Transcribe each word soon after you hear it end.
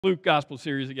Luke Gospel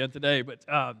series again today, but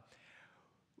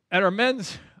at our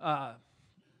men's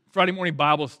Friday morning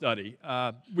Bible study,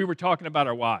 we were talking about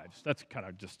our wives. That's kind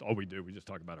of just all we do. We just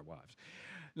talk about our wives.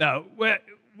 Now,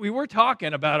 we were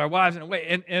talking about our wives in a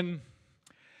way, and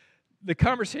the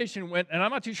conversation went, and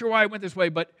I'm not too sure why it went this way,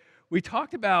 but we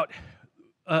talked about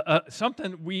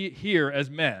something we hear as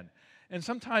men. And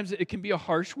sometimes it can be a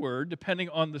harsh word, depending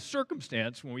on the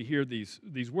circumstance when we hear these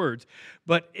words.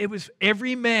 But it was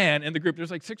every man in the group.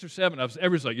 There's like 6 or 7 of us.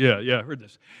 Everyone's like, yeah, I heard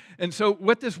this. And so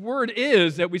what this word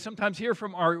is that we sometimes hear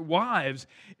from our wives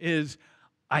is,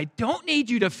 I don't need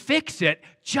you to fix it.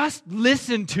 Just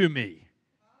listen to me.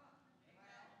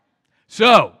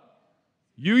 So,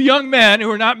 you young men who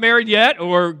are not married yet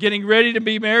or getting ready to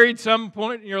be married some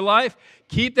point in your life,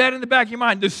 keep that in the back of your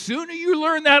mind. The sooner you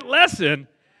learn that lesson,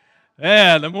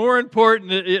 the more important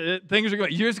things are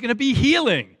going. There's going to be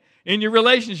healing in your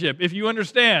relationship if you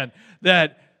understand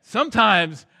that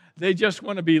sometimes they just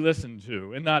want to be listened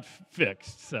to and not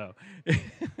fixed. So,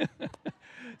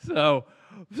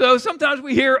 so sometimes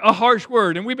we hear a harsh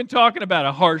word, and we've been talking about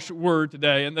a harsh word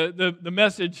today. And the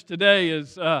message today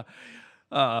is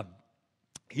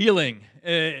healing,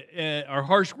 our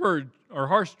harsh word, or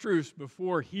harsh truths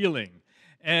before healing.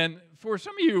 And for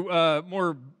some of you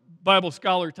more Bible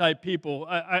scholar type people,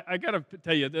 I got to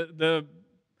tell you, the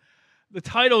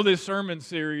title of this sermon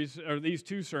series, or these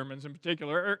 2 sermons in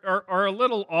particular, are a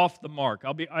little off the mark.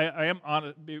 I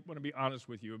want to be honest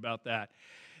with you about that.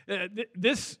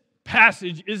 This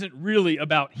passage isn't really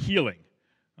about healing,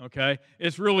 okay?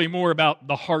 It's really more about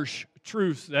the harsh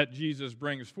truths that Jesus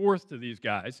brings forth to these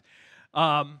guys.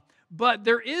 But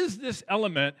there is this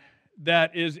element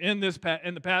that is in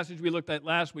the passage we looked at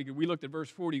last week. We looked at verse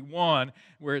 41,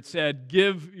 where it said,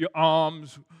 give your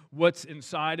alms what's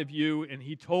inside of you. And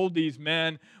he told these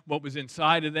men what was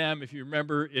inside of them. If you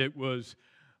remember, it was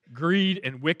greed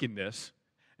and wickedness.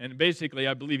 And basically,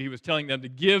 I believe he was telling them to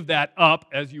give that up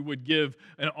as you would give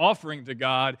an offering to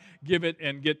God, give it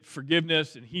and get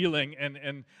forgiveness and healing.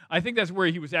 And I think that's where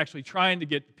he was actually trying to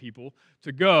get people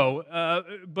to go.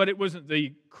 But it wasn't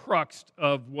the crux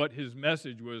of what his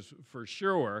message was for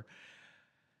sure.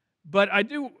 But I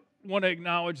do want to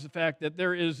acknowledge the fact that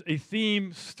there is a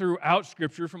theme throughout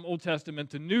Scripture from Old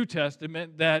Testament to New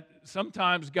Testament that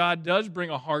sometimes God does bring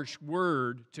a harsh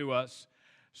word to us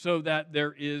so that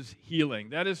there is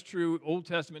healing. That is true, Old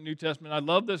Testament, New Testament. I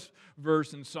love this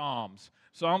verse in Psalms.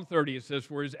 Psalm 30, it says,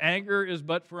 for his anger is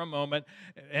but for a moment,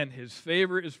 and his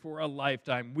favor is for a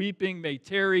lifetime. Weeping may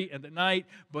tarry in the night,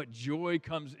 but joy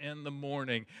comes in the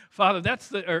morning. Father, that's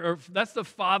the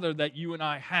Father that you and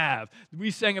I have.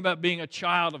 We sang about being a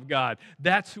child of God.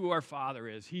 That's who our Father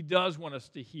is. He does want us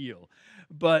to heal.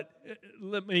 But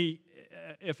let me,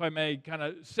 if I may, kind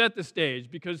of set the stage,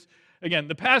 because again,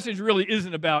 the passage really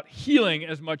isn't about healing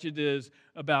as much as it is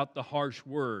about the harsh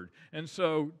word. And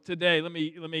so today, let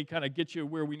me kind of get you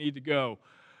where we need to go.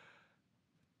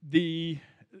 The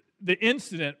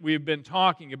incident we've been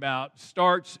talking about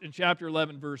starts in chapter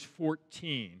 11, verse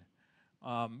 14.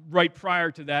 Right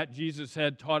prior to that, Jesus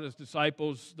had taught his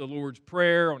disciples the Lord's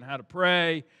Prayer on how to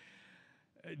pray.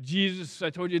 Jesus, I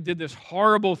told you, did this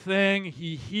horrible thing.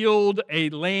 He healed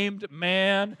a lamed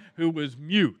man who was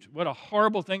mute. What a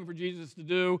horrible thing for Jesus to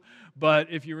do. But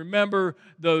if you remember,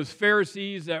 those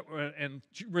Pharisees and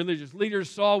religious leaders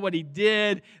saw what he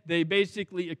did. They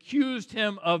basically accused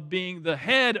him of being the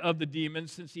head of the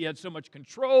demons since he had so much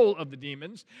control of the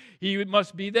demons. He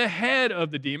must be the head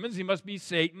of the demons. He must be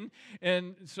Satan.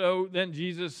 And so then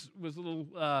Jesus was a little,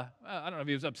 I don't know if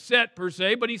he was upset per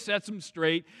se, but he sets them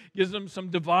straight, gives them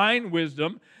some divine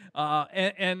wisdom,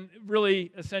 and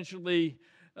really essentially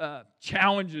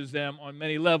challenges them on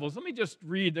many levels. Let me just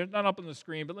read, they're not up on the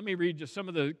screen, but let me read just some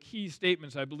of the key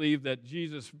statements I believe that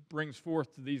Jesus brings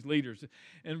forth to these leaders.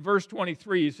 In verse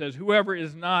 23, he says, whoever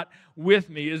is not with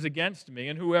me is against me,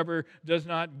 and whoever does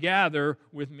not gather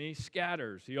with me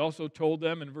scatters. He also told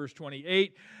them in verse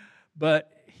 28,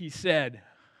 but he said,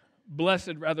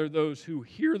 blessed rather those who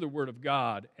hear the word of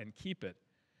God and keep it.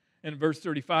 In verse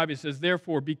 35, he says,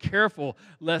 therefore, be careful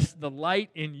lest the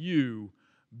light in you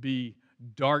be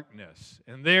darkness.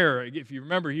 And there, if you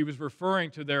remember, he was referring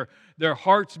to their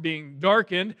hearts being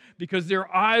darkened because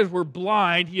their eyes were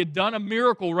blind. He had done a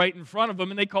miracle right in front of them,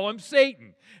 and they call him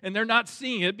Satan. And they're not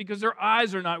seeing it because their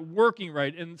eyes are not working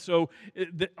right. And so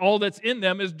all that's in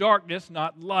them is darkness,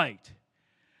 not light.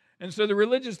 And so the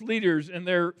religious leaders, in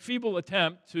their feeble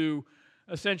attempt to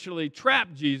essentially trap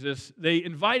Jesus, they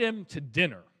invite him to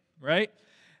dinner. Right?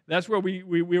 That's where we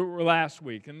were last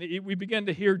week. And we began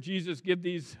to hear Jesus give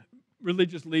these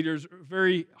religious leaders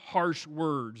very harsh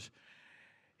words.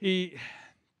 He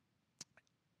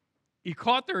he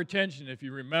caught their attention, if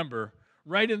you remember,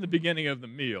 right in the beginning of the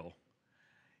meal.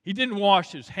 He didn't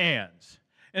wash his hands.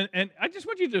 And I just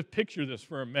want you to picture this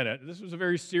for a minute. This was a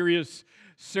very serious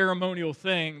ceremonial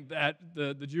thing that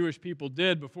the Jewish people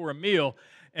did before a meal.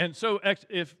 And so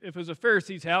if it was a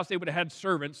Pharisee's house, they would have had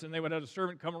servants, and they would have a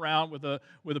servant come around with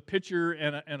a pitcher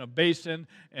and a basin,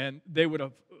 and they would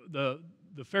have, the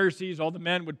Pharisees, all the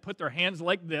men, would put their hands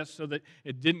like this so that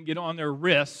it didn't get on their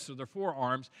wrists or their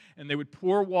forearms, and they would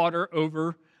pour water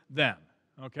over them,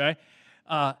 okay?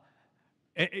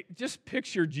 Just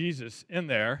picture Jesus in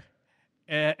there,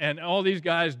 and all these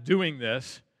guys doing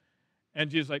this, and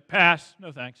Jesus like, pass,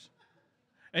 no thanks.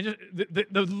 And just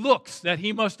the looks that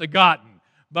he must have gotten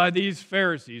by these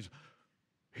Pharisees.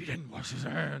 He didn't wash his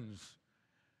hands.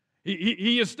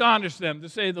 He astonished them, to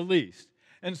say the least.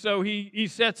 And so he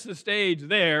sets the stage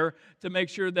there to make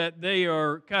sure that they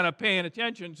are kind of paying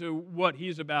attention to what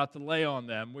he's about to lay on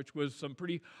them, which was some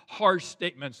pretty harsh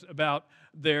statements about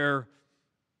their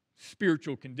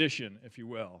spiritual condition, if you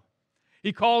will.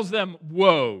 He calls them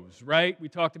woes, right? We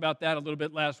talked about that a little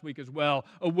bit last week as well.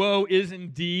 A woe is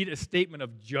indeed a statement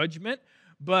of judgment,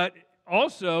 but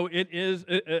also it is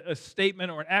a statement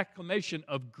or an acclamation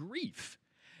of grief.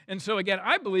 And so again,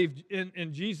 I believe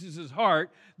in Jesus'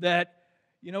 heart that,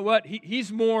 you know what,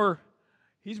 he's more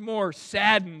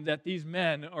saddened that these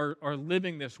men are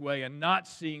living this way and not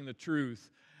seeing the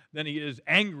truth than he is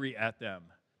angry at them.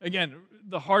 Again,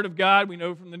 the heart of God, we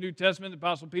know from the New Testament, the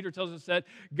Apostle Peter tells us that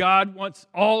God wants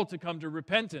all to come to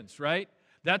repentance, right?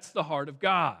 That's the heart of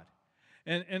God.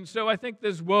 And so I think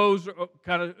these woes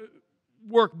kind of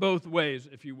work both ways,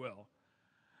 if you will.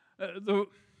 The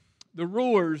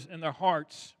rulers in their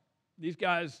hearts, these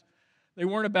guys, they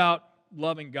weren't about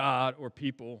loving God or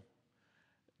people.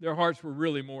 Their hearts were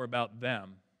really more about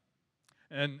them.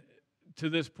 And to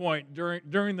this point,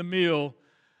 during the meal,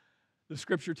 the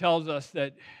Scripture tells us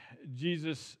that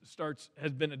Jesus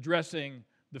has been addressing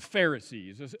the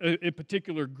Pharisees, a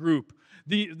particular group.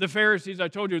 The Pharisees, I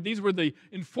told you, these were the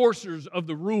enforcers of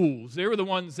the rules. They were the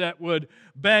ones that would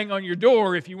bang on your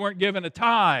door if you weren't given a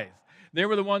tithe. They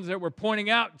were the ones that were pointing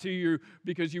out to you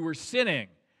because you were sinning.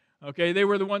 Okay, they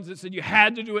were the ones that said you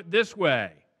had to do it this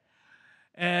way.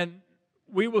 And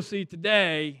we will see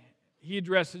today he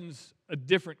addresses a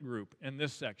different group in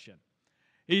this section.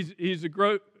 He's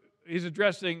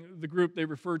addressing the group they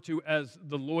refer to as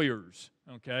the lawyers,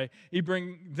 okay? He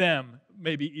brings them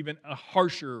maybe even a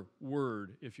harsher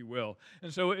word, if you will.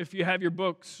 And so if you have your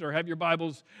books or have your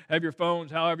Bibles, have your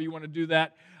phones, however you want to do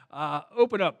that,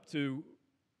 open up to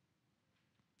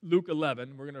Luke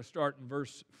 11. We're going to start in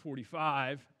verse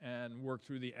 45 and work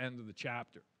through the end of the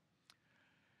chapter.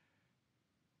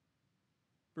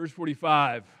 Verse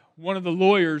 45, one of the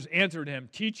lawyers answered him,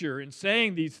 "Teacher, in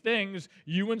saying these things,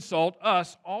 you insult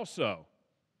us also."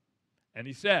 And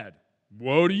he said,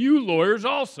 "Woe to you, lawyers,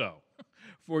 also,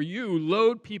 for you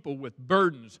load people with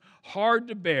burdens hard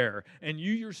to bear, and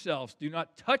you yourselves do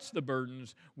not touch the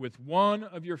burdens with one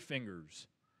of your fingers.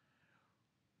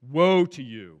 Woe to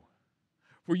you,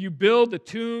 for you build the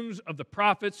tombs of the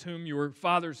prophets whom your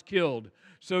fathers killed.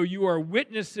 So you are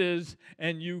witnesses,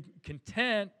 and you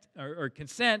consent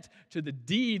to the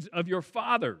deeds of your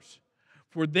fathers,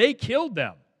 for they killed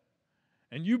them,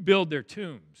 and you build their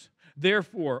tombs.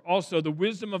 Therefore, also the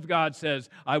wisdom of God says,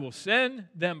 I will send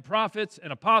them prophets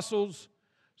and apostles,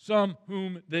 some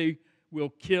whom they will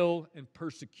kill and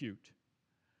persecute,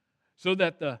 so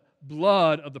that the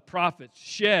blood of the prophets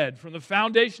shed from the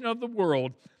foundation of the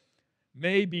world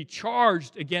may be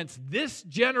charged against this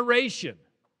generation.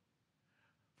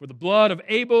 For the blood of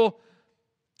Abel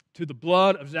to the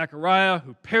blood of Zechariah,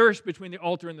 who perished between the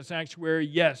altar and the sanctuary,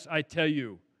 yes, I tell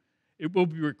you, it will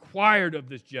be required of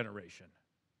this generation.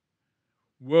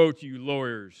 Woe to you,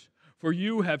 lawyers, for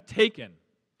you have taken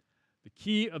the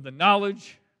key of the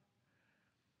knowledge,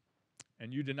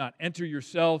 and you did not enter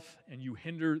yourself, and you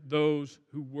hinder those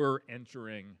who were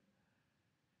entering."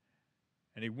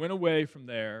 And he went away from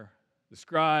there. The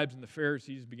scribes and the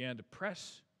Pharisees began to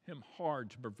press him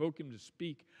hard to provoke him to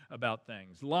speak about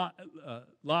things,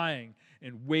 lying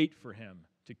in wait for him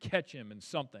to catch him in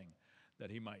something that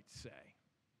he might say.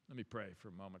 Let me pray for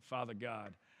a moment. Father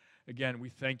God, again, we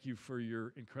thank you for your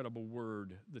incredible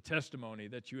word, the testimony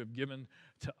that you have given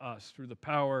to us through the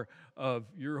power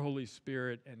of your Holy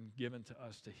Spirit and given to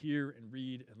us to hear and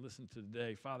read and listen to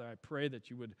today. Father, I pray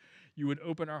that you would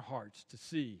open our hearts to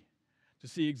see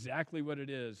exactly what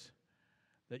it is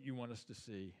that you want us to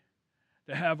see,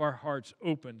 to have our hearts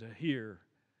open to hear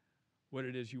what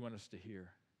it is you want us to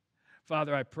hear.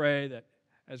 Father, I pray that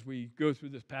as we go through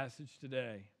this passage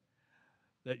today,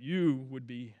 that you would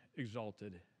be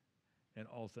exalted in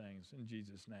all things. In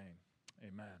Jesus' name,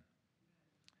 Amen.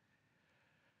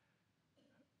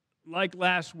 Like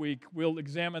last week, we'll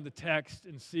examine the text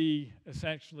and see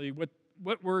essentially what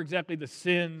were exactly the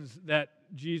sins that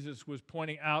Jesus was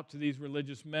pointing out to these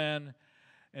religious men,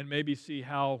 and maybe see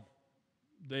how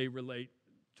they relate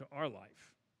to our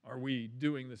life. Are we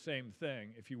doing the same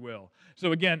thing, if you will?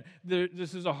 So again,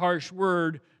 this is a harsh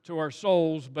word to our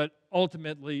souls, but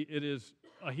ultimately it is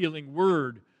a healing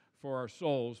word for our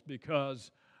souls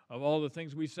because of all the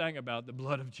things we sang about. The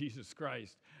blood of Jesus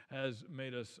Christ has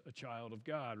made us a child of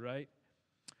God, right?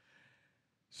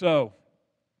 So,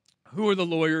 who are the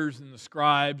lawyers and the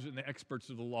scribes and the experts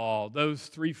of the law? Those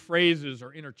three phrases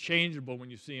are interchangeable when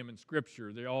you see them in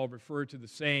Scripture. They all refer to the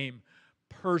same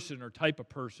person or type of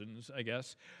persons, I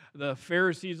guess. The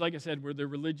Pharisees, like I said, were the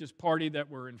religious party that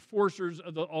were enforcers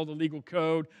of all the legal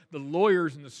code. The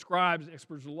lawyers and the scribes,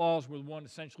 experts of the laws, were the one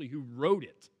essentially who wrote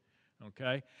it.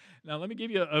 Okay? Now, let me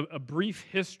give you a brief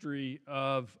history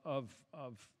of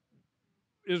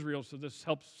Israel, so this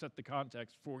helps set the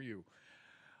context for you.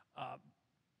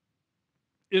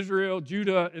 Israel,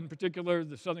 Judah in particular,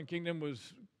 the southern kingdom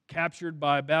was captured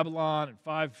by Babylon in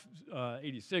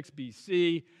 586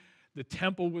 BC. The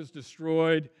temple was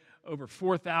destroyed. Over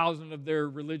 4,000 of their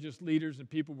religious leaders and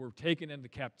people were taken into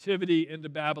captivity into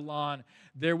Babylon.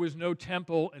 There was no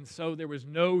temple, and so there was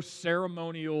no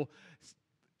ceremonial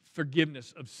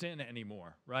forgiveness of sin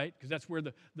anymore, right? Because that's where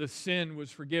the sin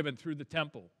was forgiven, through the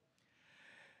temple.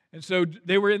 And so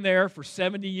they were in there for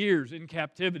 70 years in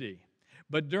captivity.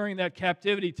 But during that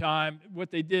captivity time,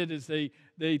 what they did is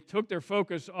they took their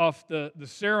focus off the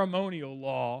ceremonial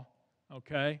law,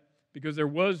 okay, because there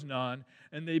was none,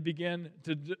 and they began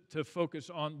to focus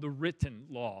on the written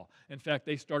law. In fact,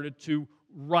 they started to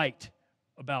write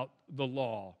about the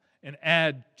law and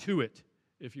add to it,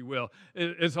 if you will.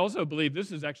 It's also believed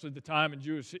this is actually the time in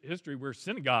Jewish history where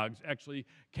synagogues actually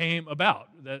came about.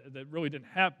 That really didn't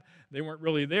happen. They weren't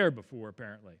really there before,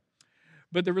 apparently.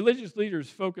 But the religious leaders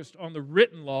focused on the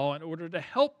written law in order to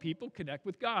help people connect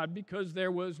with God because there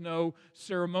was no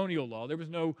ceremonial law. There was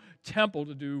no temple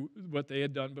to do what they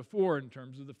had done before in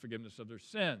terms of the forgiveness of their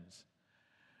sins.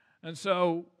 And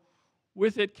so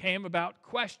with it came about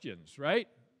questions, right?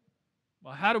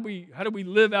 Well, how do we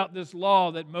live out this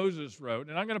law that Moses wrote?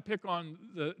 And I'm going to pick on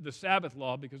the Sabbath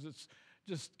law because it's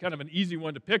just kind of an easy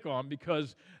one to pick on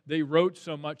because they wrote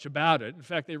so much about it. In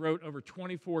fact, they wrote over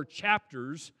 24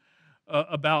 chapters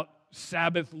about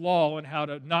Sabbath law and how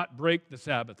to not break the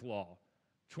Sabbath law.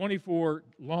 24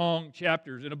 long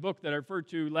chapters in a book that I referred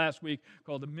to last week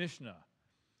called the Mishnah.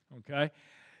 Okay?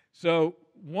 So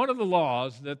one of the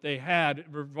laws that they had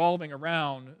revolving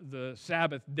around the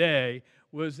Sabbath day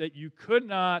was that you could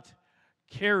not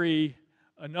carry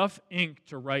enough ink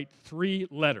to write 3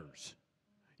 letters.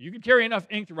 You could carry enough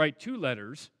ink to write 2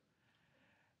 letters,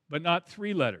 but not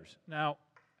 3 letters. Now,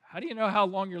 how do you know how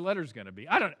long your letter's going to be?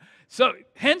 I don't know. So,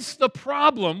 hence the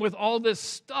problem with all this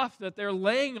stuff that they're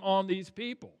laying on these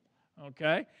people,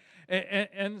 okay?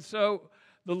 And so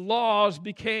the laws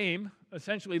became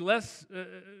essentially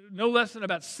no less than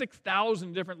about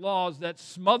 6,000 different laws that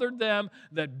smothered them,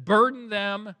 that burdened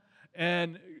them,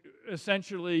 and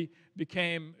essentially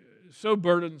became so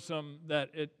burdensome that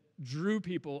it drew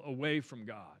people away from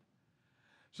God.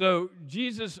 So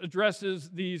Jesus addresses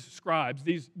these scribes,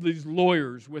 these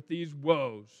lawyers with these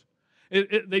woes.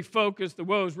 The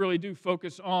woes really do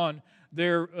focus on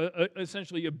their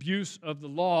essentially abuse of the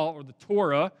law or the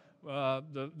Torah,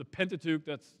 the Pentateuch.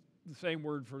 That's the same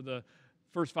word for the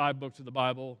first 5 books of the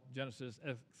Bible: Genesis,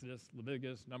 Exodus,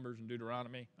 Leviticus, Numbers, and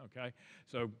Deuteronomy. Okay,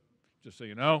 so just so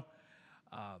you know.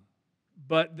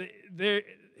 But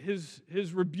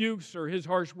his rebukes or his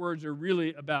harsh words are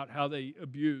really about how they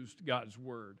abused God's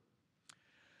word.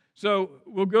 So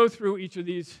we'll go through each of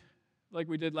these like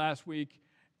we did last week.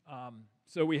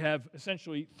 So we have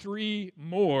essentially 3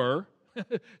 more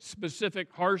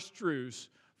specific harsh truths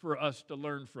for us to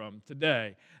learn from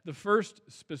today. The first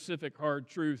specific hard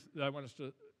truth that I want us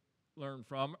to learn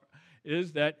from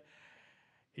is that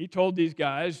he told these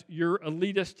guys, you're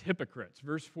elitist hypocrites.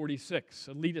 Verse 46,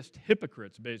 elitist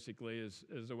hypocrites, basically, is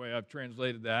the way I've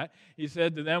translated that. He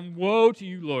said to them, woe to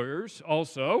you lawyers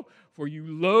also, for you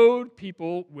load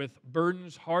people with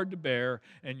burdens hard to bear,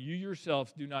 and you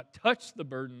yourselves do not touch the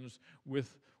burdens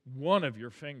with one of your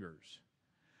fingers.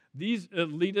 These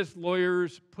elitist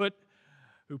lawyers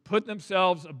who put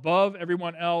themselves above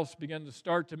everyone else began to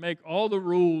start to make all the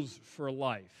rules for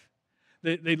life.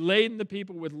 They laden the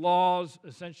people with laws,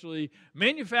 essentially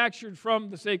manufactured from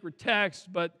the sacred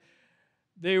text, but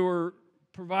they were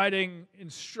providing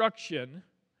instruction.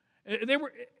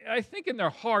 I think in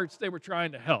their hearts, they were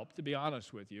trying to help, to be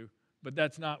honest with you, but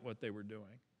that's not what they were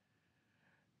doing.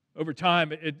 over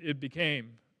time, it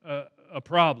became a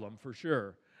problem for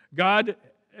sure. God,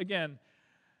 again,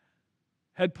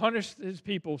 had punished his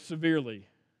people severely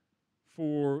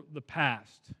for the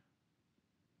past,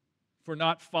 for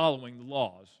not following the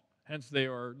laws. Hence, they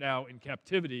are now in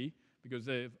captivity because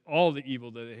of all the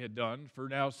evil that they had done for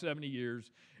now 70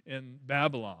 years in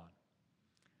Babylon.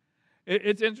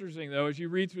 It's interesting, though, as you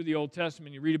read through the Old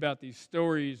Testament, you read about these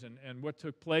stories and what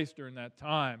took place during that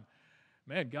time.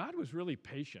 Man, God was really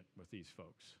patient with these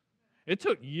folks. It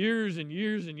took years and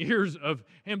years and years of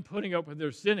him putting up with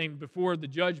their sinning before the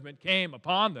judgment came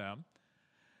upon them.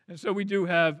 And so we do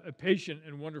have a patient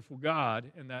and wonderful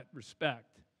God in that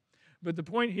respect. But the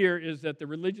point here is that the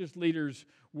religious leaders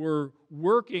were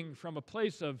working from a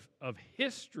place of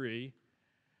history,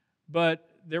 but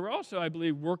they were also, I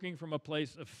believe, working from a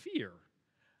place of fear.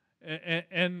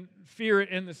 And fear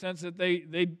in the sense that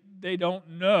they don't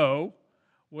know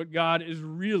what God is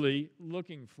really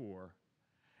looking for.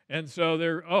 And so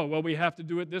they're, we have to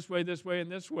do it this way,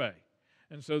 and this way.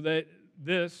 And so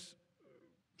this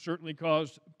certainly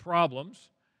caused problems.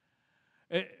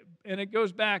 And it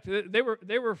goes back to, they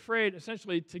were afraid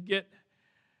essentially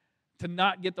to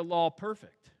not get the law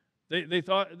perfect.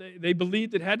 They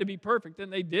believed it had to be perfect,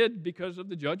 and they did because of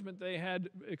the judgment they had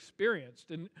experienced.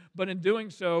 But in doing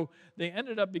so, they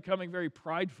ended up becoming very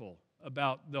prideful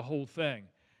about the whole thing.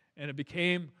 And it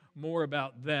became more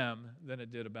about them than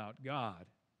it did about God.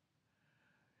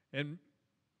 And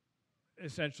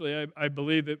essentially, I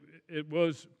believe it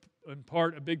was, in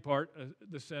part, a big part,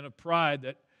 the sin of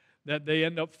pride that they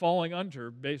end up falling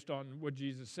under based on what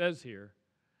Jesus says here.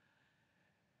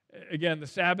 Again, the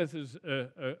Sabbath is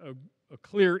a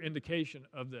clear indication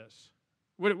of this.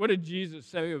 What did Jesus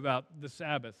say about the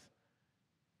Sabbath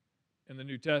in the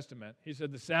New Testament? He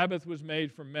said the Sabbath was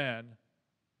made for men,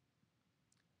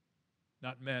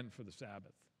 not men for the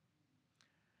Sabbath.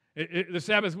 The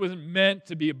Sabbath wasn't meant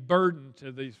to be a burden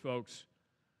to these folks,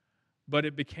 but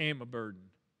it became a burden.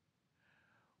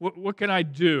 What can I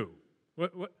do?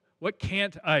 What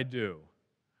can't I do?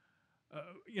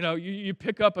 You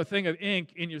pick up a thing of ink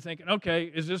and you're thinking, okay,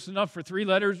 is this enough for 3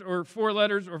 letters or 4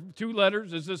 letters or 2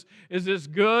 letters? Is this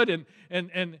good?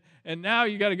 And now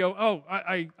you got to go,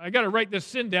 I got to write this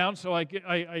sin down so I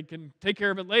can take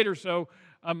care of it later. So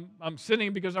I'm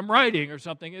sinning because I'm writing or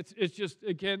something. It's just,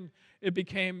 again, it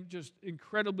became just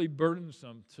incredibly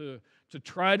burdensome to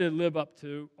try to live up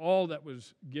to all that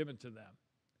was given to them.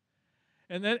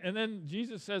 And then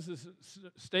Jesus says this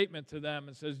statement to them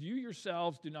and says, you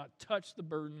yourselves do not touch the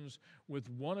burdens with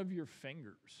one of your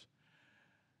fingers.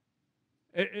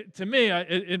 To me,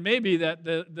 it may be that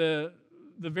the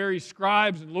very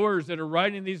scribes and lawyers that are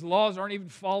writing these laws aren't even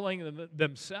following them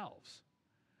themselves.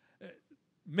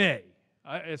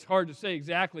 It's hard to say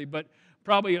exactly, but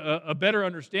probably a better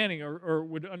understanding or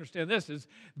would understand this is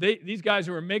these guys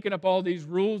who are making up all these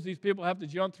rules these people have to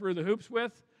jump through the hoops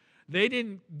with, they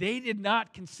did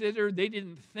not consider, they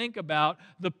didn't think about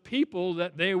the people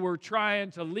that they were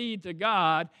trying to lead to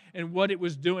God and what it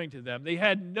was doing to them. They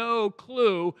had no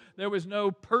clue. There was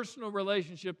no personal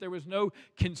relationship. There was no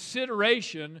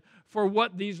consideration for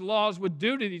what these laws would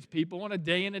do to these people on a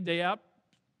day in and day out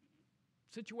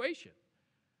situation.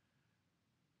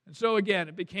 And so again,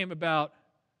 it became about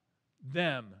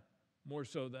them more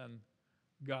so than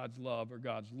God's love or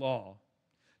God's law.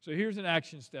 So here's an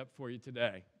action step for you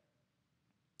today.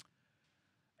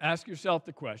 Ask yourself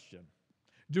the question,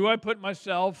 do I put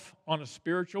myself on a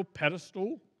spiritual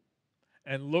pedestal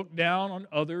and look down on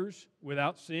others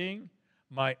without seeing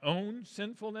my own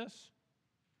sinfulness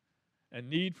and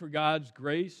need for God's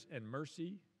grace and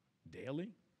mercy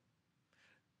daily?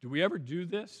 Do we ever do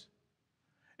this?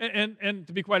 And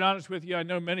to be quite honest with you, I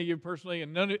know many of you personally,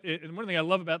 and one thing I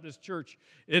love about this church,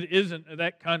 it isn't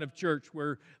that kind of church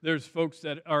where there's folks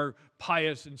that are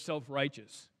pious and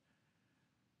self-righteous.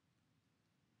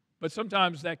 But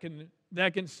sometimes that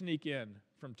can sneak in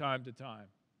from time to time.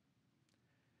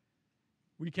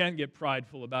 We can get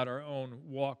prideful about our own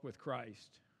walk with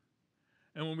Christ.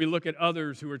 And when we look at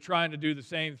others who are trying to do the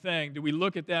same thing, do we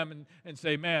look at them and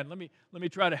say, man, let me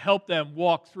try to help them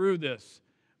walk through this?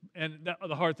 And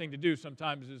the hard thing to do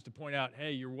sometimes is to point out,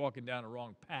 hey, you're walking down a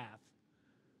wrong path.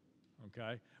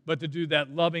 Okay? But to do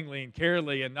that lovingly and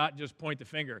carefully and not just point the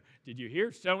finger. Did you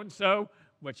hear so-and-so,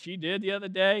 what she did the other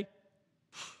day?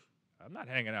 I'm not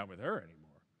hanging out with her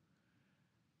anymore.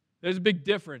 There's a big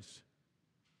difference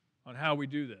on how we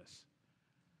do this.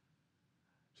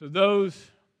 So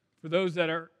for those that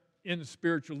are in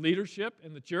spiritual leadership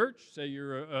in the church, say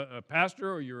you're a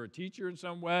pastor or you're a teacher in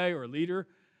some way or a leader,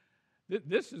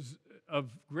 this is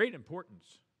of great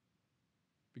importance.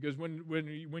 Because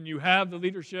when you have the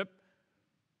leadership,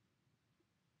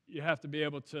 you have to be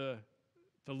able to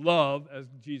love as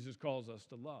Jesus calls us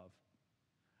to love.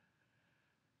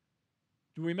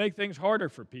 Do we make things harder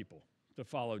for people to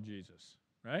follow Jesus,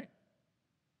 right?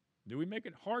 Do we make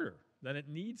it harder than it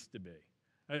needs to be?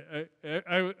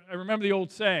 I remember the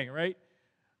old saying, right?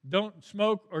 Don't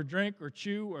smoke or drink or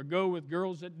chew or go with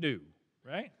girls that do,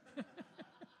 right?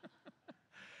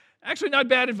 Actually, not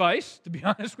bad advice, to be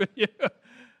honest with you.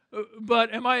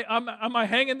 But am I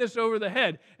hanging this over the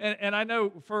head? And I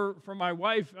know for my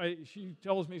wife, she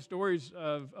tells me stories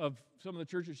of some of the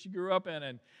churches she grew up in,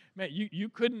 and man, you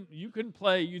couldn't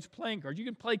play use playing cards. You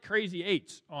could play crazy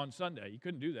eights on Sunday. You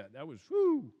couldn't do that. That was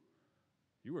whoo.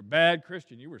 You were a bad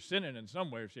Christian. You were sinning in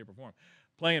some way or shape or form.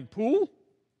 Playing pool?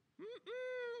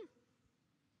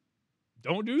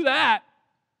 Don't do that.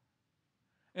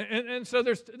 And so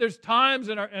there's times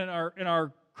in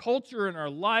our culture, in our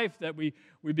life, that we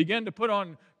begin to put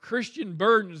on Christian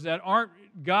burdens that aren't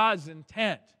God's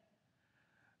intent.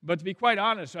 But to be quite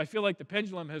honest, I feel like the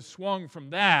pendulum has swung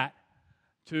from that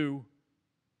to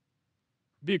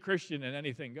be a Christian and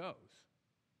anything goes.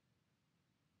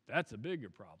 That's a bigger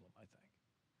problem, I think.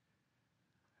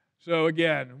 So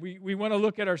again, we want to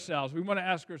look at ourselves. We want to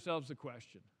ask ourselves the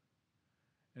question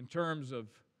in terms of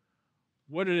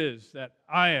what it is that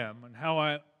I am and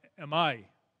how am I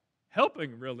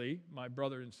helping, really, my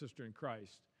brother and sister in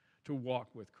Christ to walk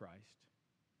with Christ.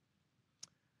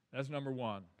 That's number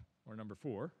one, or number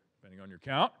four, depending on your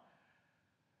count.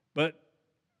 But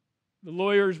the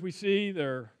lawyers we see,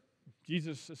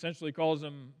 Jesus essentially calls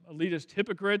them elitist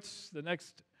hypocrites. The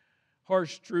next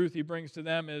harsh truth he brings to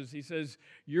them is, he says,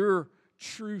 you're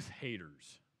truth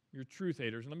haters. You're truth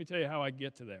haters. And let me tell you how I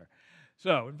get to there.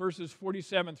 So, in verses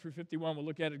 47 through 51, we'll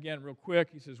look at it again real quick.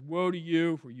 He says, woe to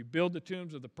you, for you build the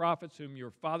tombs of the prophets whom your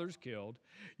fathers killed.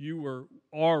 You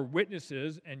are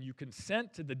witnesses, and you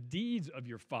consent to the deeds of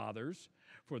your fathers,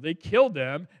 for they killed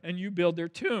them, and you build their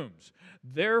tombs.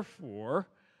 Therefore,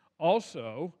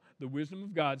 also, the wisdom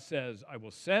of God says, I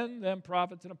will send them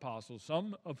prophets and apostles,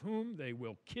 some of whom they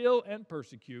will kill and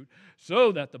persecute,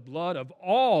 so that the blood of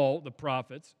all the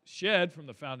prophets shed from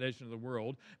the foundation of the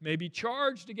world may be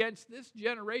charged against this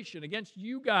generation, against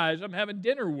you guys I'm having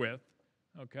dinner with,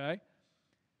 okay?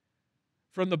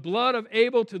 From the blood of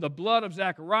Abel to the blood of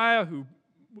Zechariah, who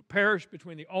perished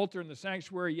between the altar and the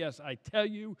sanctuary, yes, I tell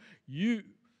you,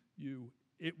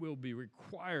 it will be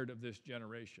required of this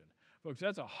generation. Folks,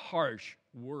 that's a harsh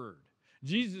word.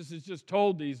 Jesus has just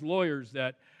told these lawyers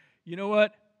that, you know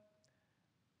what?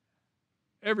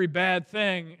 Every bad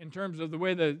thing in terms of the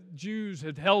way the Jews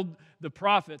had held the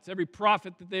prophets, every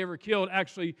prophet that they ever killed,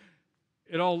 actually,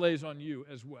 it all lays on you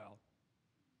as well.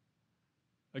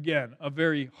 Again, a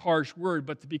very harsh word,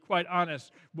 but to be quite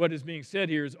honest, what is being said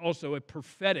here is also a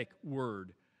prophetic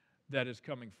word that is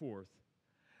coming forth.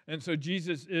 And so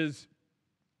Jesus is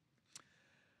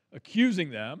accusing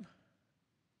them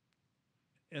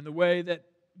in the way that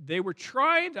they were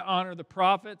trying to honor the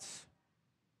prophets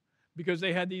because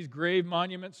they had these grave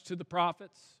monuments to the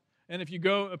prophets. And if you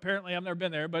go, apparently I've never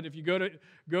been there, but if you go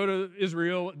to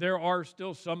Israel, there are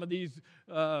still some of these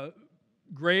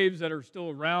graves that are still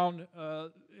around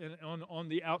on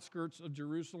the outskirts of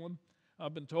Jerusalem,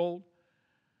 I've been told.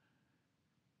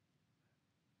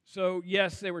 So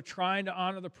yes, they were trying to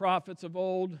honor the prophets of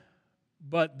old,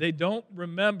 but they don't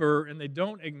remember and they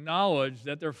don't acknowledge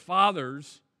that their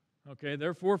fathers,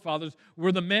 their forefathers,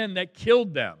 were the men that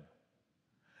killed them.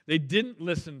 They didn't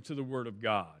listen to the Word of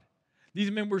God.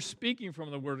 These men were speaking from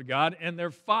the Word of God, and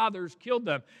their fathers killed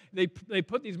them. They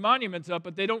put these monuments up,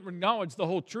 but they don't acknowledge the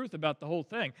whole truth about the whole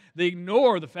thing. They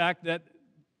ignore the fact that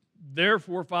their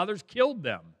forefathers killed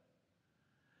them.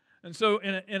 And so,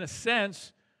 in a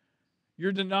sense,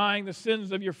 you're denying the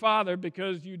sins of your father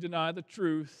because you deny the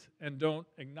truth and don't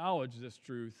acknowledge this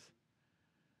truth.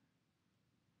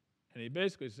 And he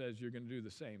basically says you're going to do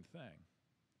the same thing.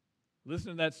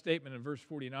 Listen to that statement in verse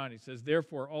 49. He says,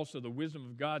 therefore also the wisdom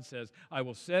of God says, I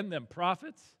will send them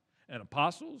prophets and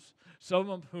apostles, some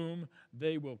of whom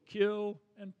they will kill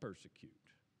and persecute.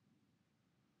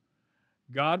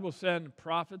 God will send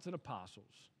prophets and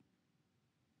apostles,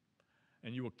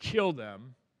 and you will kill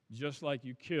them just like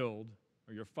you killed,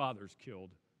 or your fathers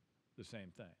killed, the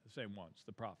same thing, the same ones,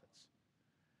 the prophets.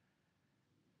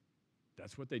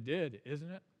 That's what they did, isn't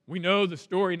it? We know the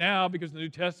story now because the New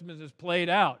Testament is played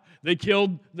out. They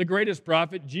killed the greatest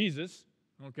prophet, Jesus,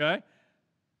 okay?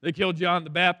 They killed John the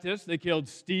Baptist. They killed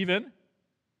Stephen,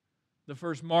 the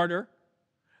first martyr.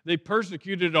 They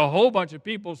persecuted a whole bunch of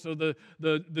people, so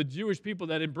the Jewish people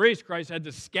that embraced Christ had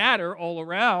to scatter all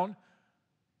around.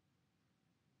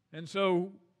 And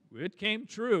so it came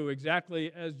true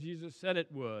exactly as Jesus said it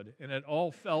would, and it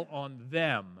all fell on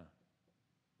them.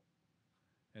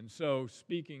 And so,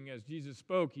 speaking as Jesus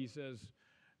spoke, he says,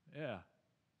 yeah,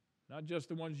 not just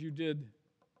the ones you did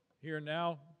here and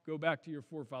now, go back to your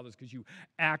forefathers because you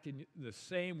act in the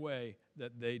same way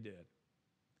that they did.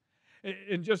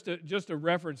 And just a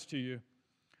reference to you,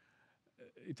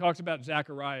 he talks about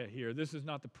Zechariah here. This is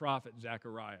not the prophet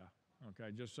Zechariah,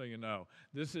 okay, just so you know.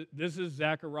 This is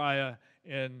Zechariah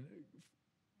in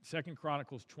 2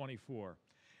 Chronicles 24.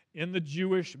 In the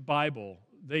Jewish Bible,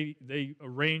 they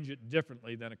arrange it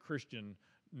differently than a Christian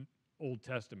Old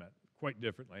Testament, quite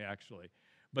differently, actually.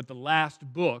 But the last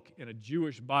book in a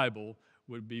Jewish Bible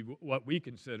would be what we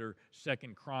consider 2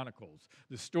 Chronicles.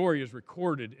 The story is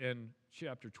recorded in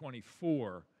chapter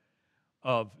 24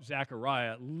 of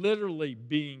Zechariah literally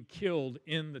being killed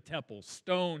in the temple,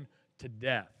 stoned to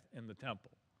death in the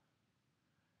temple.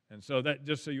 And so that,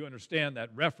 just so you understand that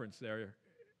reference there.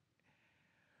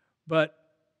 But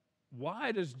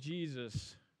why does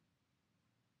Jesus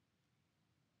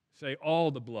say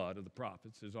all the blood of the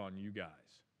prophets is on you guys?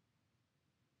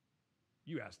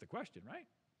 You asked the question, right?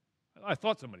 I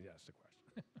thought somebody asked the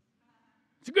question.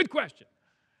 It's a good question.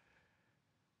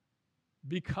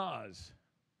 Because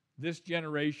this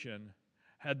generation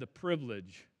had the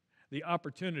privilege, the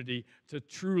opportunity to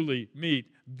truly meet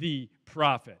the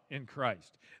prophet in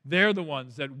Christ. They're the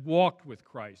ones that walked with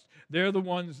Christ. They're the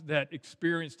ones that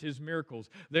experienced his miracles.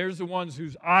 They're the ones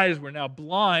whose eyes were now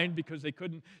blind because they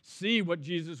couldn't see what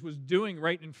Jesus was doing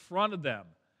right in front of them.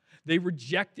 They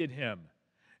rejected him.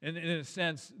 And in a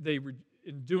sense, in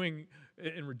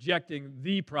rejecting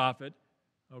the prophet,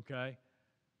 okay,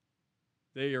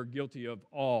 they are guilty of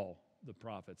all the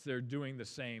prophets. They're doing the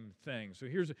same thing. So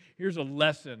here's a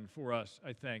lesson for us,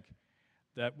 I think,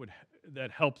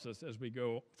 that helps us as we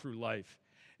go through life.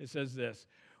 It says this: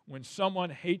 when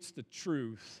someone hates the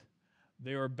truth,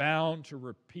 they are bound to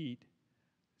repeat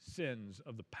sins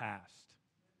of the past.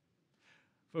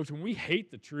 Folks, when we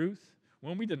hate the truth,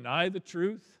 when we deny the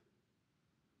truth,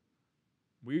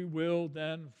 we will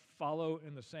then follow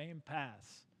in the same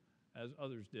paths as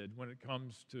others did when it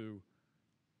comes to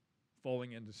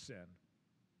falling into sin.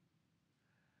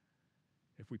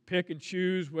 If we pick and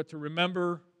choose what to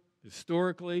remember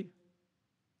historically,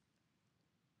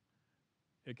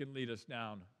 it can lead us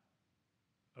down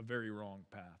a very wrong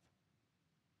path.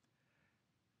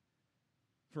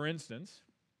 For instance,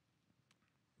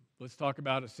 let's talk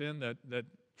about a sin that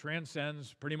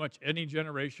transcends pretty much any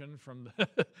generation from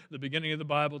the beginning of the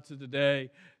Bible to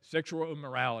today: sexual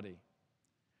immorality.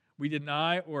 We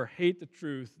deny or hate the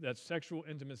truth that sexual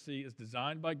intimacy is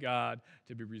designed by God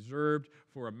to be reserved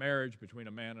for a marriage between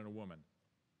a man and a woman.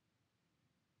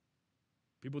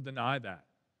 People deny that.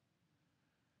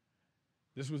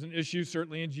 This was an issue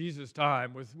certainly in Jesus'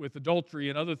 time with adultery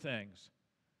and other things.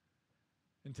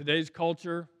 In today's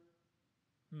culture,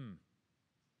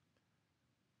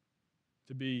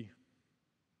 to be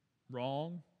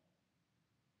wrong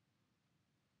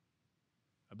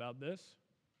about this,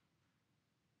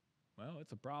 well,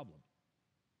 it's a problem.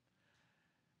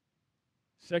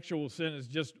 Sexual sin is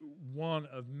just one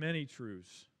of many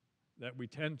truths that we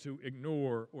tend to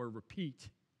ignore or repeat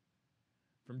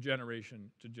from generation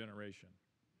to generation.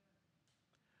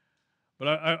 But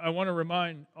I want to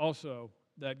remind also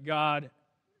that God's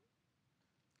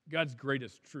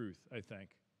greatest truth, I think,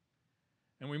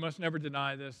 and we must never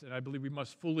deny this, and I believe we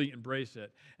must fully embrace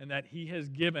it, and that he has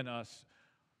given us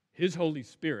his Holy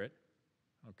Spirit,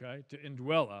 okay, to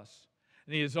indwell us,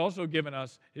 and he has also given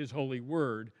us his holy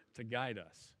word to guide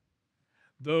us.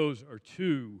 Those are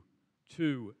two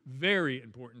very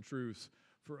important truths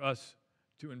for us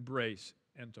to embrace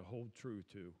and to hold true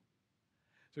to.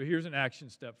 So here's an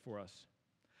action step for us.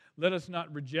 Let us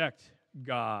not reject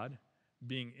God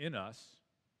being in us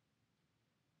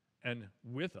and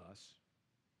with us.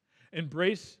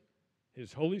 Embrace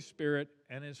his Holy Spirit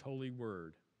and his holy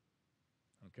word.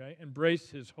 Okay? Embrace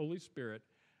his Holy Spirit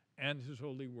and his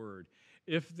holy word.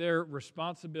 If their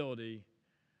responsibility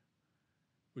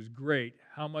was great,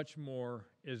 how much more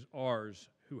is ours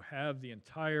who have the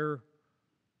entire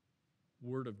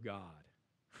Word of God?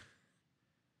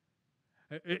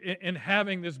 In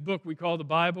having this book we call the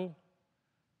Bible,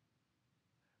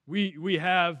 we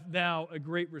have now a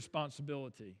great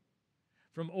responsibility,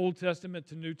 from Old Testament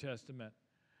to New Testament,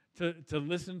 to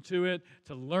listen to it,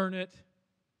 to learn it,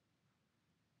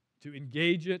 to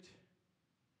engage it.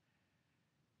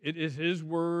 It is his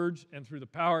words, and through the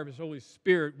power of his Holy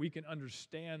Spirit, we can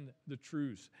understand the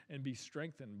truths and be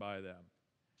strengthened by them.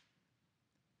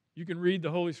 You can read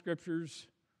the Holy Scriptures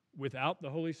without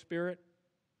the Holy Spirit.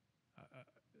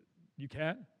 You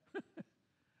can.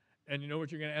 And you know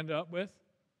what you're going to end up with?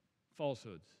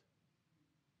 Falsehoods,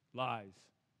 lies.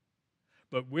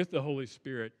 But with the Holy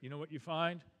Spirit, you know what you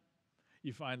find?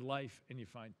 You find life and you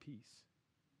find peace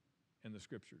in the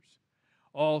Scriptures,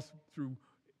 all through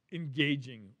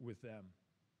engaging with them.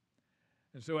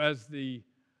 And so as the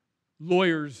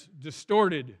lawyers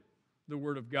distorted the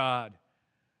Word of God,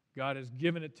 God has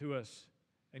given it to us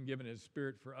and given His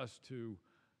Spirit for us to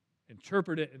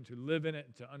interpret it and to live in it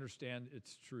and to understand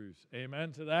its truths.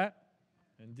 Amen to that?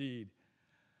 Indeed.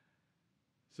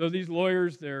 So these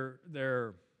lawyers, they're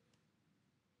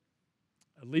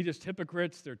elitist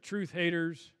hypocrites, they're truth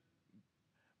haters.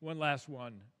 One last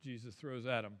one Jesus throws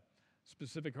at them.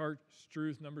 Specific heart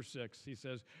truth number 6. He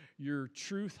says, "Your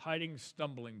truth-hiding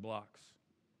stumbling blocks."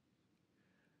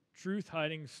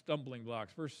 Truth-hiding stumbling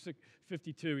blocks. Verse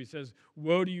 52, he says,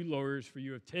 "Woe to you, lawyers, for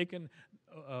you have taken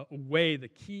away the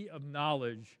key of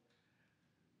knowledge.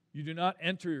 You do not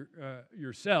enter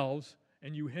yourselves,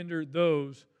 and you hinder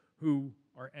those who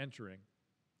are entering."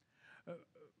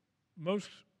 Most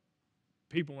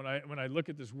people, when I look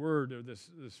at this word or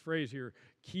this phrase here,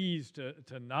 keys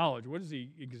to knowledge, what is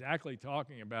he exactly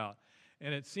talking about?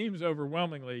 And it seems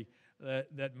overwhelmingly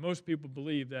that most people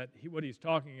believe that what he's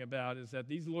talking about is that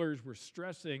these lawyers were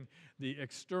stressing the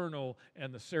external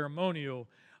and the ceremonial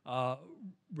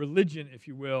religion, if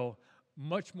you will,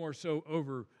 much more so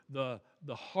over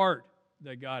the heart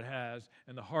that God has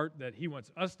and the heart that He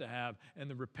wants us to have and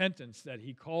the repentance that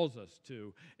He calls us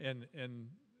to. And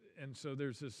so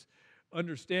there's this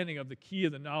understanding of the key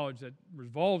of the knowledge that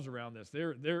revolves around this.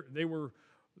 They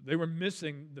were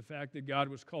missing the fact that God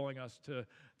was calling us to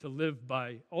live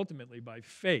ultimately by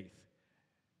faith,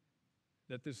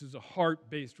 that this is a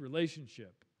heart-based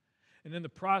relationship. And in the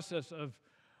process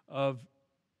of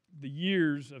the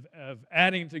years of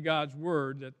adding to God's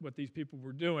word, that what these people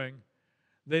were doing,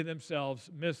 they themselves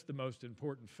missed the most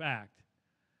important fact,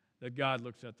 that God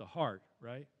looks at the heart,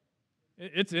 right?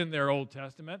 It's in their Old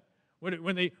Testament.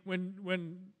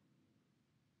 When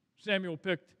Samuel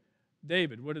picked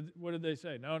David, what did they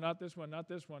say? No, not this one,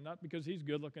 not because he's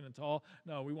good looking and tall.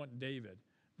 No, we want David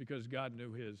because God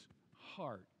knew his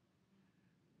heart.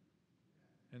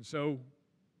 And so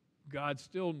God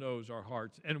still knows our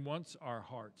hearts and wants our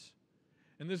hearts.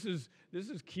 And this is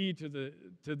key to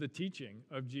the teaching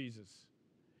of Jesus.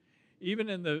 Even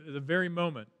in the very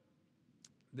moment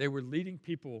they were leading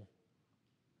people,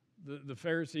 the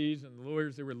Pharisees and the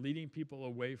lawyers, they were leading people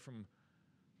away from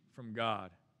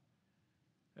God.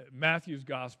 Matthew's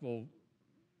gospel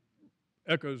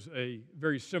echoes a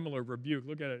very similar rebuke.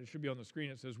 Look at it. It should be on the screen.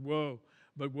 It says, "Woe,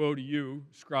 but woe to you,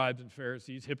 scribes and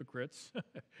Pharisees, hypocrites.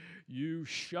 You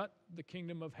shut the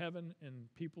kingdom of heaven in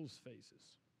people's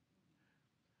faces.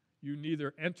 You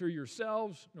neither enter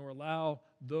yourselves nor allow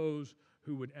those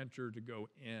who would enter to go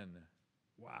in."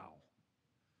 Wow.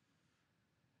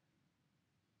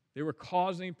 They were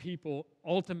causing people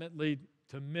ultimately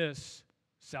to miss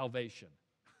salvation,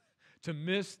 to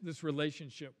miss this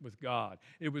relationship with God.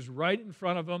 It was right in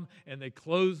front of them, and they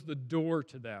closed the door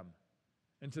to them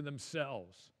and to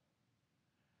themselves.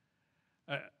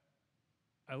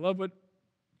 I love what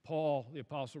Paul, the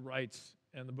apostle, writes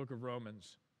in the book of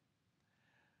Romans.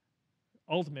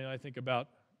 Ultimately, I think about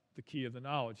the key of the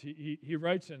knowledge. He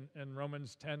writes in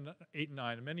Romans 10, 8, and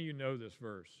 9, and many of you know this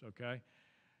verse, okay?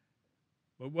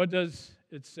 But what does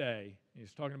it say?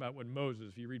 He's talking about what Moses,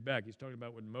 if you read back, he's talking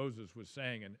about what Moses was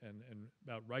saying and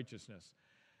about righteousness.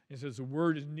 He says, "The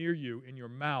word is near you in your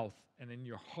mouth and in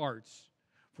your hearts,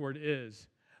 for it is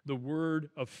the word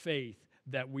of faith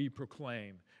that we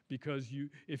proclaim. Because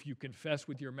if you confess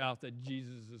with your mouth that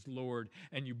Jesus is Lord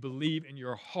and you believe in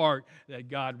your heart that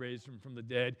God raised him from the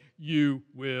dead, you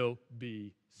will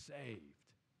be saved."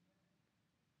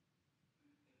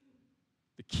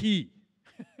 The key.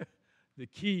 The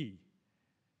key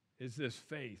is this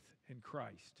faith in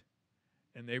Christ,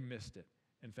 and they missed it.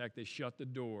 In fact, they shut the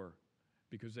door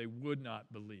because they would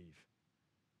not believe.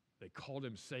 They called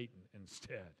him Satan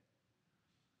instead.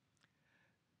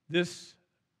 This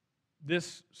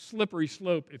slippery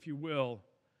slope, if you will,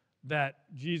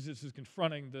 that Jesus is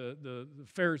confronting the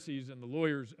Pharisees and the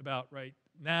lawyers about right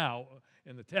now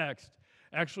in the text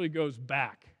actually goes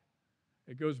back.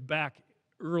 It goes back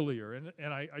earlier, and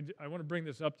I want to bring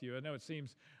this up to you. I know it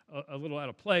seems a little out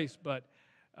of place, but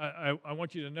I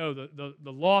want you to know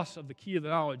the loss of the key of the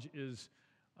knowledge is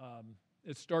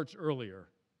it starts earlier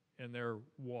in their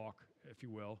walk, if you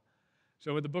will.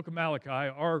 So in the book of Malachi,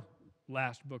 our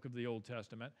last book of the Old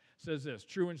Testament, says this: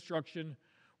 "True instruction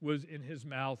was in his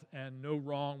mouth, and no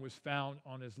wrong was found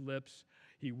on his lips.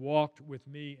 He walked with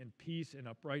me in peace and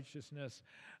uprightness,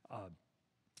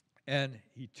 and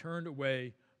he turned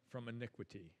away from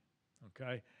iniquity."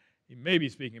 Okay? He may be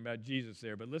speaking about Jesus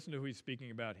there, but listen to who he's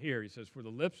speaking about here. He says, "For the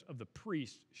lips of the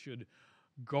priest should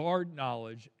guard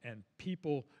knowledge, and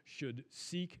people should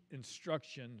seek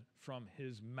instruction from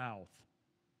his mouth."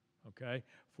 Okay?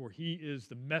 For he is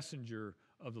the messenger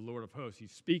of the Lord of hosts.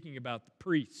 He's speaking about the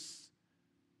priests.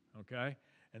 Okay?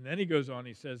 And then he goes on,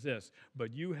 he says this,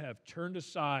 "But you have turned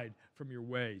aside from your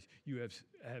ways. You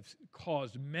have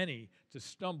caused many to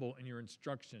stumble in your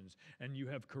instructions, and you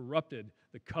have corrupted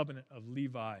the covenant of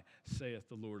Levi, saith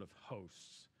the Lord of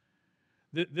hosts."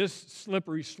 This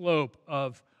slippery slope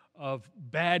of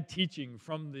bad teaching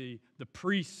from the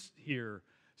priests here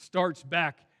starts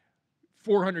back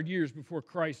 400 years before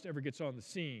Christ ever gets on the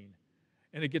scene,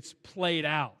 and it gets played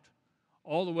out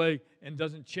all the way and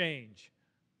doesn't change.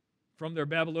 From their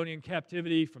Babylonian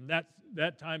captivity, from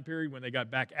that time period when they got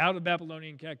back out of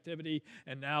Babylonian captivity,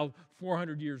 and now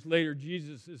 400 years later,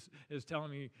 Jesus is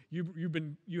telling me,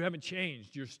 you haven't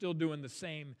changed. You're still doing the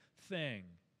same thing.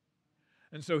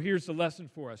 And so here's the lesson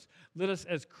for us. Let us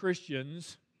as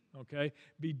Christians, okay,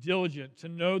 be diligent to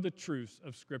know the truths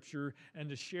of Scripture and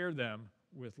to share them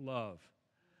with love.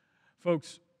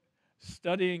 Folks,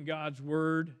 studying God's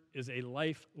Word is a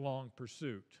lifelong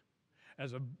pursuit.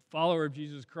 As a follower of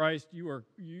Jesus Christ, you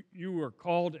are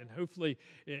called, and hopefully,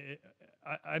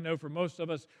 I know for most of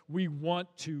us, we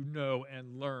want to know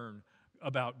and learn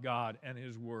about God and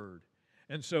His Word.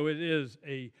 And so it is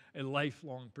a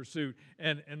lifelong pursuit.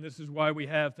 And this is why we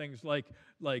have things like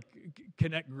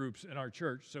connect groups in our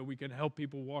church, so we can help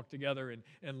people walk together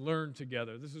and learn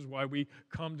together. This is why we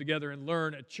come together and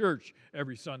learn at church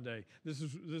every Sunday. This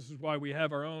is why we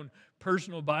have our own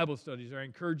personal Bible studies. I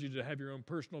encourage you to have your own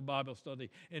personal Bible study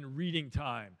and reading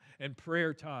time and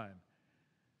prayer time.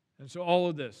 And so all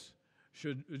of this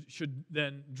should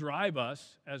then drive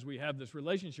us, as we have this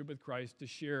relationship with Christ, to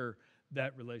share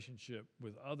that relationship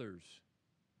with others.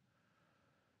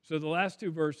 So the last two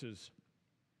verses,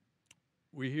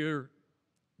 we hear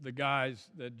the guys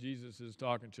that Jesus is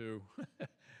talking to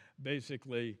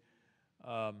basically,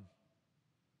 they're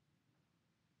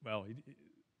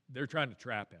trying to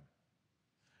trap him.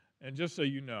 And just so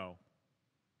you know,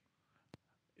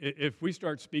 if we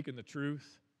start speaking the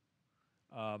truth,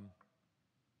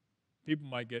 people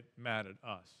might get mad at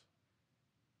us.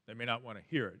 They may not want to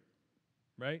hear it,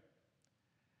 right?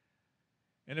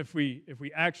 And if we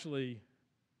actually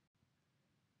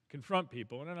confront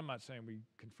people, and I'm not saying we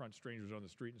confront strangers on the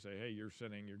street and say, "Hey, you're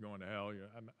sinning, you're going to hell."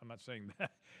 I'm not saying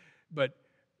that. But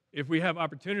if we have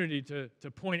opportunity to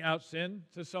point out sin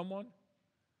to someone,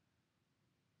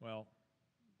 well,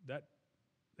 that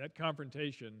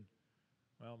confrontation,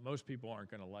 well, most people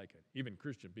aren't going to like it. Even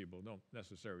Christian people don't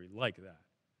necessarily like that.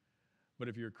 But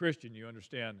if you're a Christian, you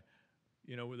understand,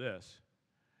 with this,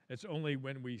 it's only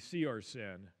when we see our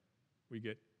sin we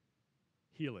get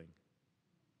healing,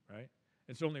 right?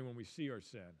 It's only when we see our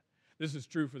sin. This is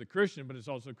true for the Christian, but it's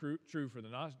also true for the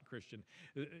non-Christian.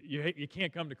 You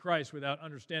can't come to Christ without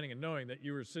understanding and knowing that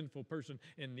you're a sinful person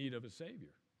in need of a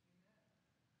Savior.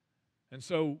 And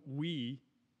so we,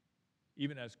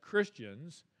 even as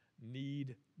Christians,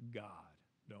 need God,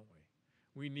 don't we?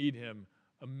 We need Him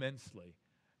immensely,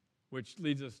 which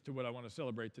leads us to what I want to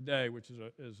celebrate today, which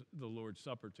is the Lord's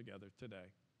Supper together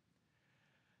today.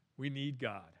 We need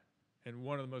God. And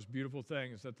one of the most beautiful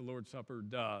things that the Lord's Supper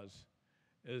does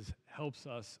is helps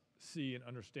us see and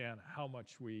understand how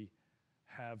much we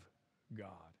have God.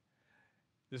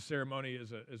 This ceremony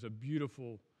is a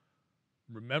beautiful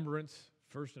remembrance,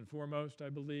 first and foremost, I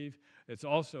believe. It's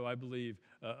also, I believe,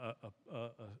 a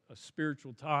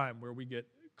spiritual time where we get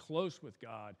close with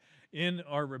God in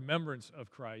our remembrance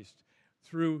of Christ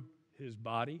through His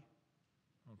body,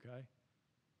 okay?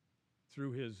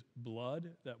 Through His blood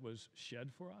that was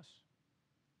shed for us.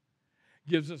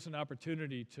 Gives us an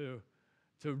opportunity to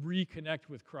reconnect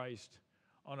with Christ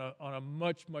on a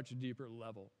much, much deeper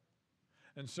level.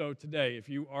 And so today, if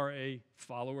you are a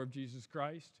follower of Jesus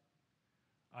Christ,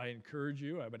 I encourage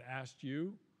you, I would ask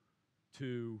you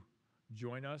to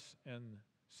join us in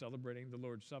celebrating the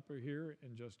Lord's Supper here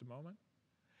in just a moment.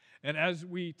 And as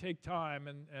we take time,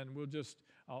 and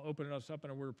I'll open us up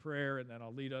in a word of prayer, and then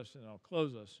I'll lead us and I'll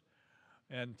close us.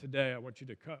 And today I want you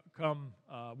to come.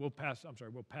 We'll pass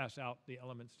out the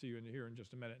elements to you here in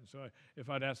just a minute. And so if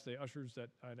I'd ask the ushers that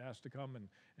I'd ask to come and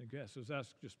guests who's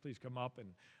asked, just please come up.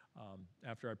 And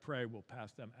after I pray, we'll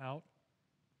pass them out.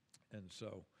 And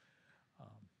so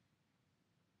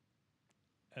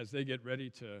as they get ready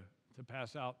to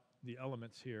pass out the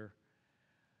elements here,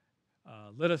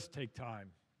 let us take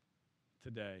time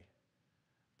today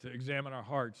to examine our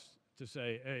hearts, to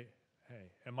say, hey,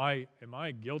 am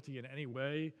I guilty in any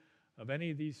way of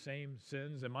any of these same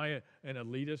sins? Am I an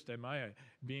elitist? Am I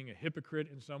being a hypocrite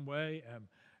in some way?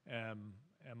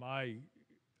 Am I,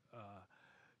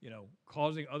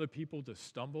 causing other people to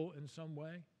stumble in some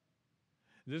way?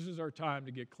 This is our time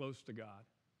to get close to God.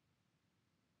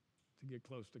 To get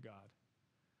close to God.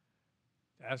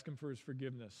 To ask Him for His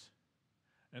forgiveness.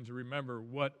 And to remember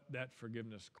what that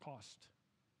forgiveness cost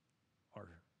our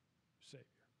Savior.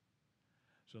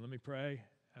 So let me pray.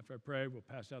 After I pray, we'll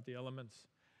pass out the elements,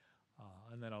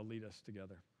 and then I'll lead us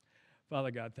together.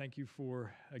 Father God, thank you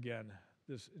for, again,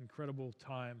 this incredible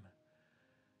time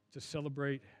to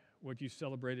celebrate what you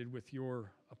celebrated with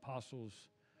your apostles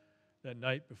that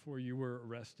night before you were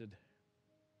arrested.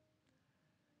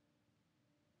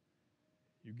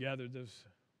 You gathered those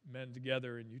men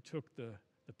together and you took the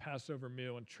Passover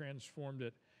meal and transformed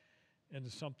it into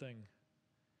something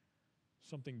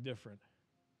different,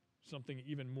 something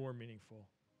even more meaningful.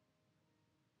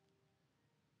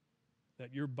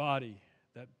 That your body,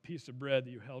 that piece of bread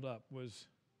that you held up was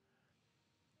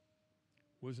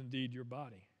indeed your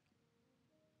body,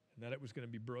 and that it was going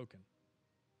to be broken,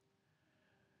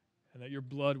 and that your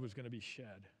blood was going to be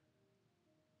shed.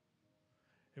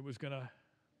 It was going to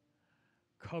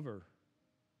cover,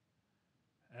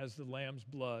 as the lamb's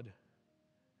blood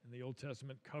in the Old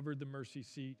Testament covered the mercy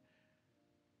seat,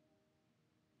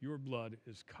 your blood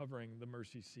is covering the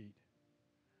mercy seat.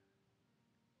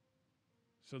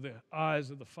 So the eyes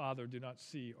of the Father do not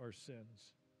see our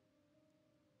sins,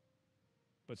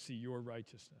 but see your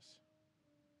righteousness.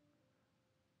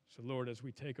 So Lord, as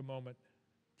we take a moment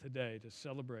today to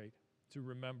celebrate, to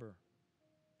remember,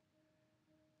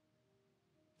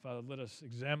 Father, let us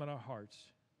examine our hearts,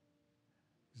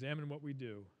 examine what we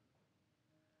do,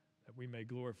 that we may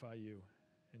glorify you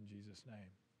in Jesus'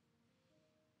 name.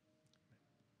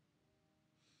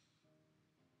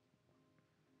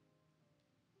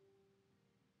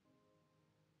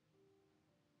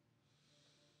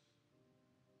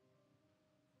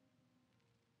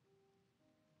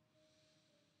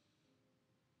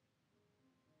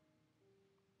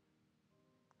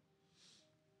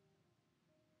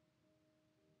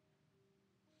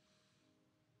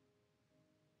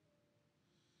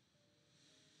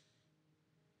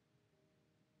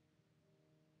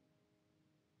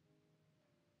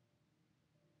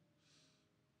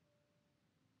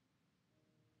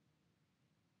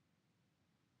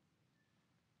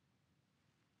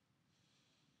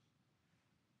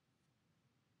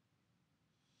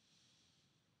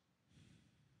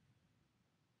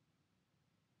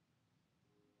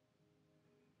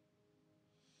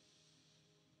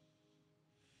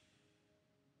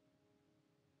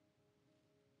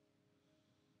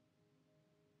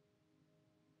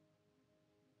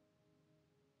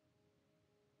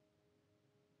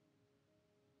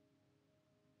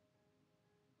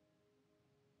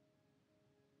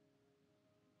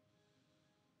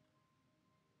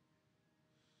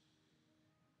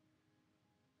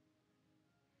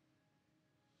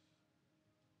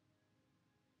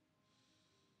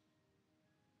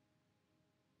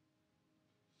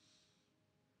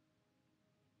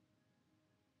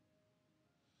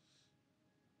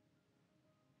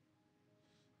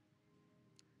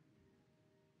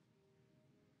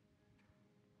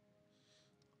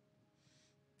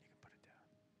 You can put it down.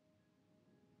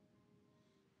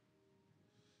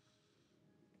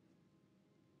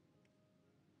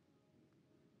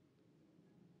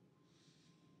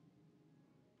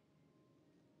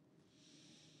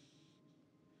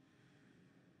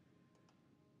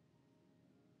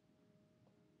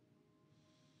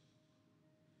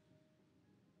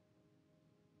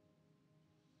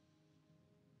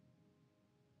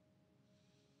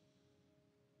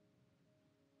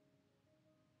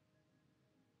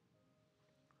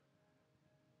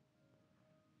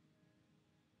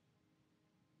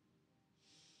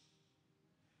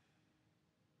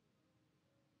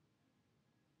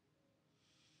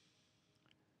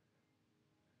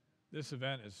 This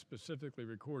event is specifically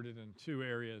recorded in two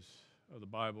areas of the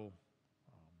Bible,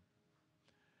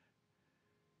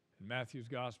 in Matthew's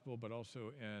Gospel, but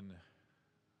also in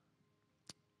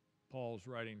Paul's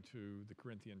writing to the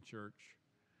Corinthian church.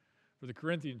 For the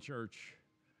Corinthian church,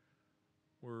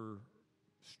 were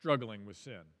struggling with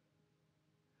sin.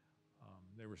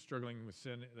 They were struggling with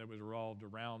sin that was revolved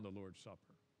around the Lord's Supper.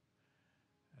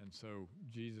 And so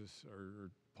Jesus,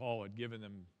 or Paul, had given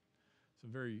them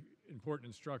some very important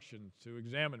instructions to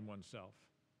examine oneself,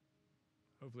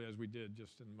 hopefully as we did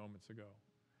just in moments ago.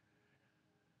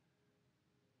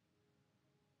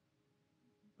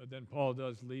 But then Paul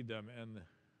does lead them in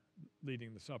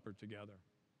leading the supper together.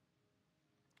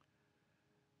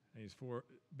 And he's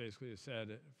basically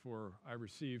said, "For I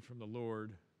received from the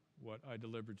Lord what I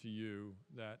delivered to you,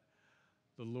 that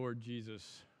the Lord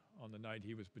Jesus, on the night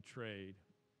he was betrayed,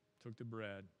 took the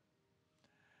bread,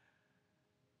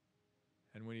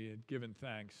 and when he had given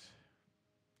thanks,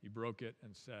 he broke it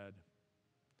and said,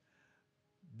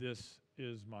 "This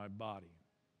is my body.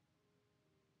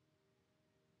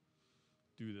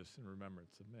 Do this in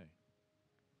remembrance of me."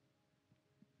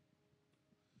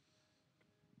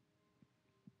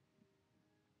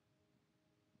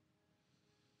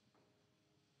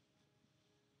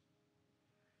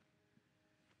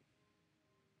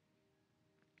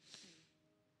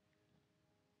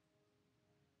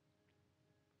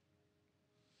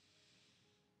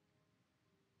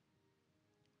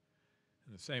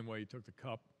 In the same way, he took the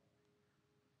cup,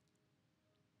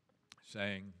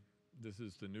 saying, "This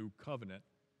is the new covenant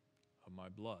of my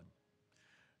blood.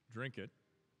 Drink it,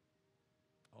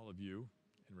 all of you,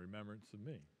 in remembrance of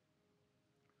me."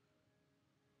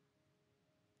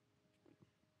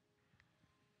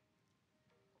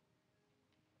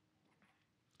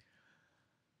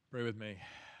 Pray with me.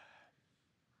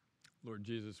 Lord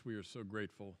Jesus, we are so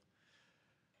grateful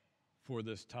for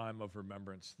this time of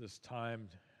remembrance, this time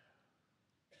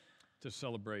to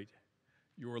celebrate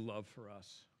your love for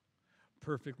us,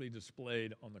 perfectly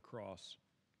displayed on the cross.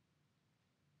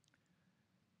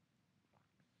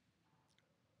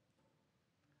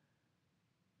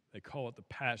 They call it the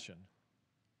Passion.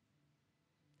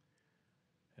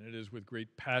 And it is with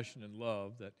great passion and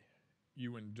love that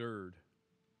you endured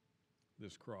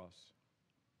this cross.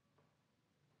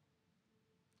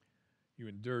 You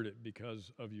endured it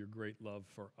because of your great love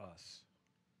for us.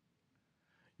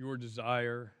 Your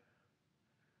desire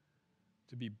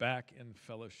to be back in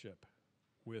fellowship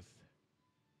with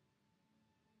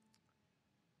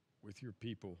your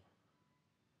people,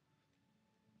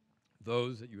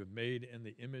 those that you have made in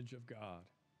the image of God.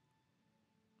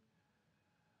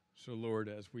 So, Lord,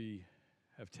 as we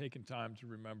have taken time to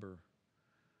remember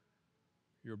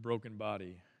your broken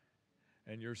body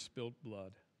and your spilt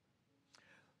blood,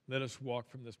 let us walk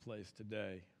from this place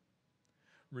today,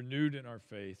 renewed in our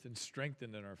faith and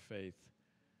strengthened in our faith,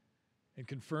 and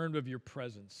confirmed of your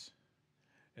presence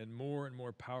in more and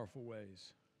more powerful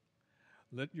ways.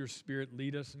 Let your Spirit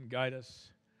lead us and guide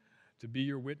us to be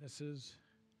your witnesses,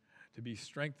 to be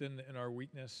strengthened in our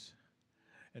weakness,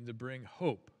 and to bring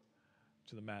hope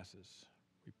to the masses.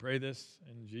 We pray this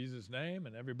in Jesus' name,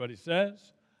 and everybody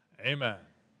says, amen.